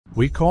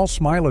We call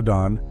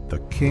Smilodon the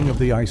king of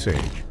the Ice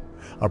Age,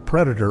 a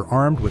predator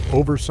armed with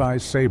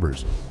oversized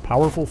sabers,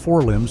 powerful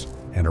forelimbs,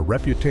 and a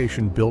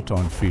reputation built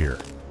on fear.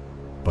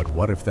 But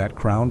what if that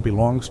crown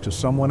belongs to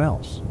someone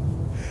else?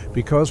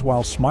 Because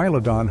while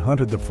Smilodon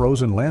hunted the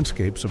frozen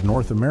landscapes of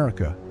North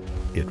America,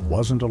 it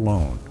wasn't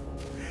alone.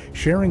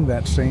 Sharing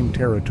that same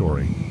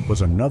territory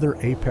was another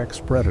apex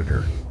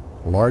predator,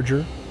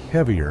 larger,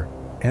 heavier,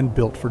 and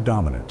built for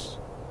dominance: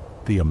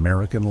 the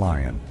American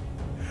lion.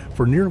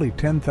 For nearly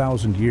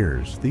 10,000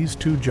 years, these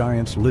two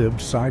giants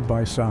lived side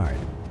by side.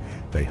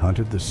 They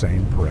hunted the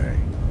same prey.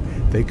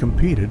 They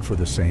competed for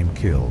the same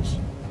kills.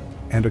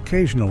 And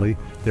occasionally,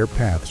 their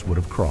paths would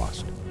have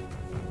crossed.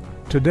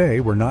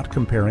 Today, we're not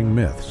comparing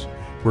myths.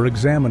 We're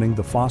examining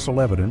the fossil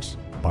evidence,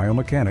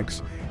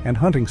 biomechanics, and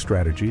hunting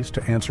strategies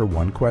to answer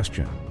one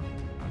question.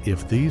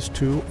 If these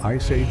two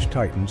Ice Age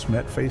titans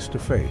met face to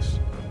face,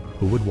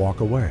 who would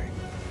walk away?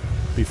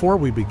 Before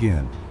we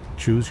begin,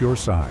 choose your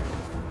side: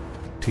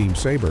 Team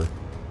Saber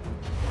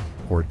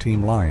or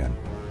Team Lion.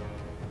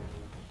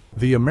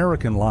 The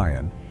American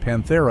lion,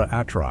 Panthera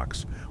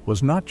atrox,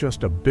 was not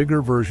just a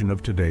bigger version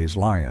of today's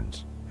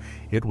lions.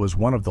 It was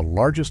one of the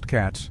largest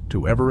cats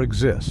to ever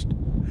exist.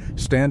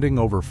 Standing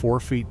over 4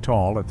 feet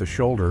tall at the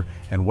shoulder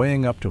and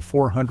weighing up to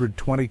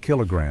 420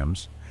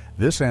 kilograms,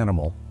 this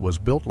animal was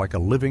built like a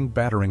living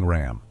battering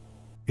ram.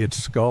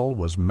 Its skull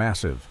was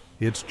massive,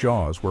 its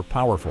jaws were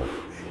powerful,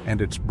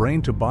 and its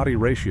brain-to-body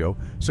ratio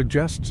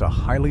suggests a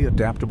highly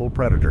adaptable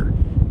predator.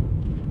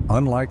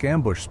 Unlike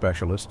ambush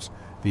specialists,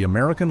 the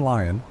American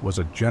lion was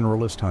a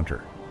generalist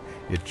hunter.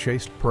 It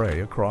chased prey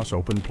across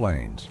open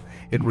plains.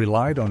 It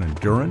relied on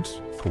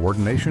endurance,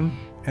 coordination,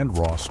 and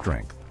raw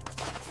strength.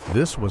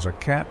 This was a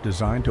cat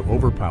designed to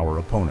overpower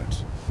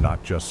opponents,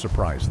 not just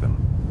surprise them.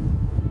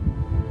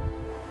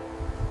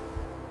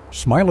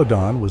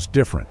 Smilodon was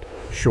different,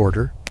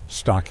 shorter,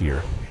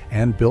 stockier,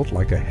 and built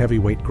like a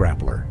heavyweight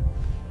grappler.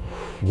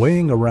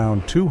 Weighing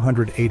around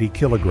 280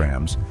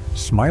 kilograms,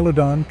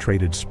 Smilodon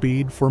traded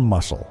speed for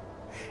muscle.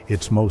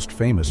 Its most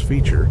famous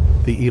feature,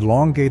 the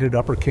elongated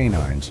upper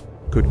canines,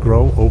 could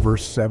grow over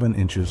 7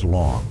 inches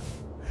long.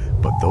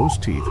 But those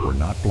teeth were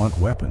not blunt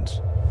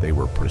weapons. They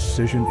were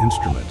precision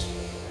instruments.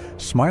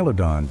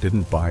 Smilodon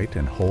didn't bite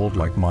and hold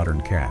like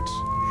modern cats.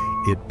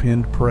 It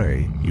pinned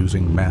prey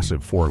using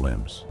massive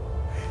forelimbs,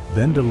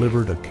 then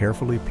delivered a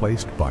carefully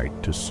placed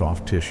bite to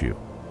soft tissue.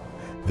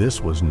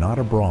 This was not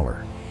a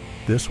brawler.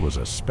 This was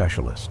a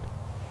specialist.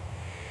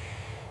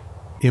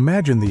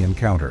 Imagine the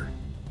encounter: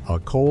 a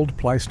cold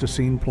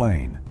Pleistocene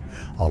plain,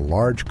 a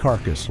large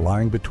carcass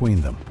lying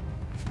between them.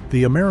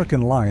 The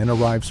American lion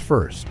arrives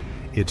first.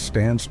 It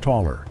stands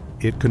taller.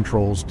 It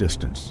controls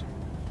distance.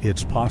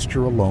 Its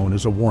posture alone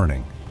is a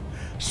warning.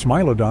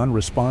 Smilodon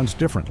responds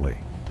differently: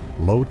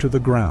 low to the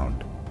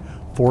ground,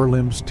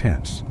 forelimbs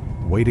tense,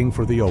 waiting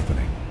for the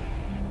opening.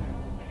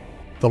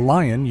 The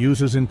lion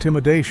uses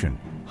intimidation,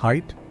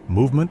 height,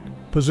 movement,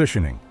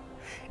 positioning.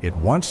 It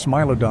wants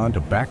Smilodon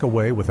to back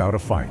away without a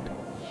fight.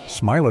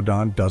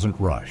 Smilodon doesn't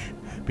rush,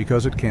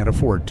 because it can't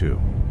afford to.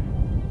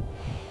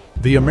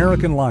 The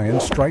American lion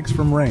strikes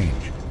from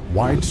range: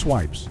 wide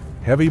swipes,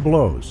 heavy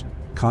blows,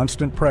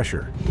 constant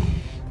pressure.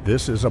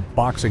 This is a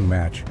boxing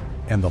match,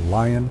 and the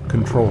lion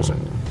controls it.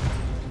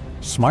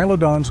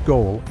 Smilodon's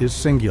goal is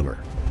singular: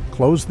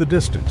 close the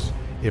distance.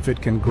 If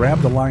it can grab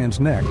the lion's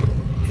neck,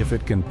 if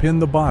it can pin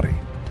the body,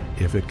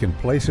 if it can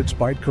place its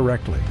bite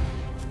correctly,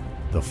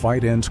 the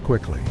fight ends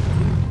quickly.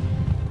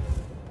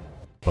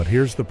 But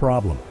here's the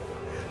problem.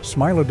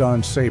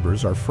 Smilodon's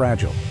sabers are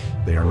fragile.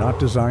 They are not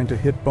designed to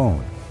hit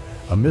bone.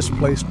 A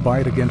misplaced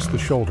bite against the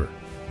shoulder,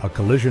 a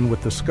collision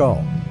with the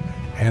skull,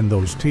 and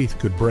those teeth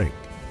could break.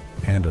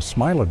 And a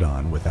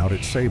Smilodon without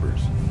its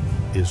sabers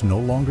is no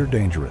longer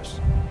dangerous.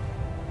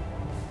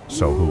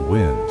 So who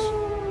wins?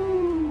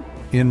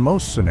 In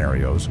most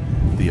scenarios,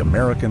 the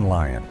American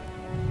lion.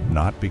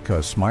 Not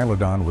because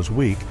Smilodon was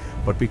weak,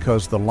 but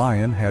because the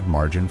lion had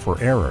margin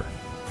for error.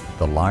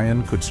 The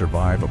lion could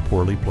survive a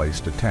poorly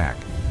placed attack.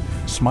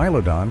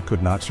 Smilodon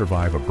could not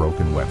survive a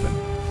broken weapon.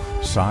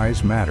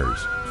 Size matters,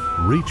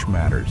 reach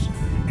matters,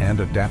 and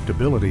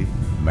adaptability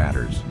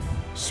matters.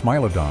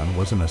 Smilodon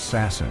was an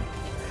assassin.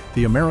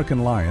 The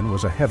American lion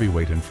was a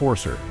heavyweight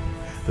enforcer.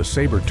 The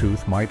saber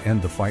tooth might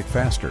end the fight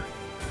faster,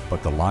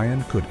 but the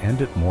lion could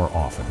end it more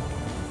often.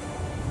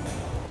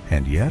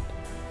 And yet,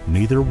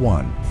 neither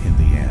won in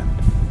the end.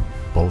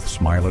 Both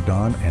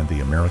Smilodon and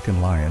the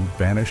American lion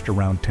vanished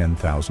around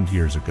 10,000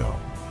 years ago.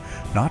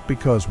 Not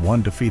because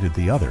one defeated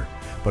the other,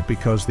 but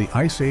because the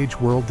Ice Age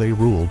world they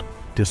ruled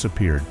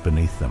disappeared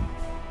beneath them.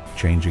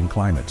 Changing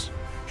climates,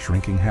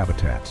 shrinking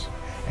habitats,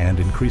 and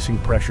increasing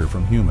pressure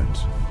from humans.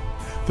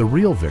 The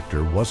real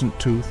victor wasn't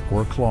tooth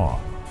or claw.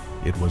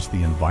 It was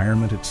the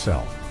environment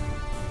itself.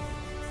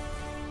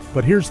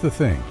 But here's the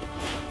thing.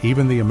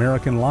 Even the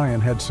American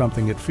lion had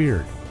something it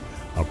feared.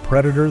 A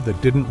predator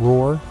that didn't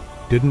roar,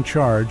 didn't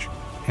charge,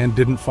 and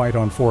didn't fight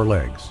on 4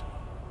 legs.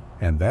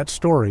 And that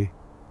story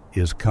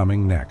is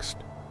coming next.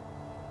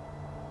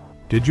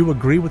 Did you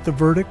agree with the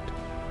verdict?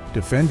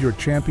 Defend your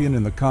champion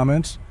in the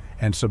comments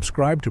and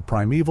subscribe to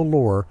Primeval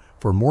Lore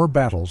for more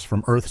battles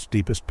from Earth's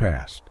deepest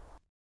past.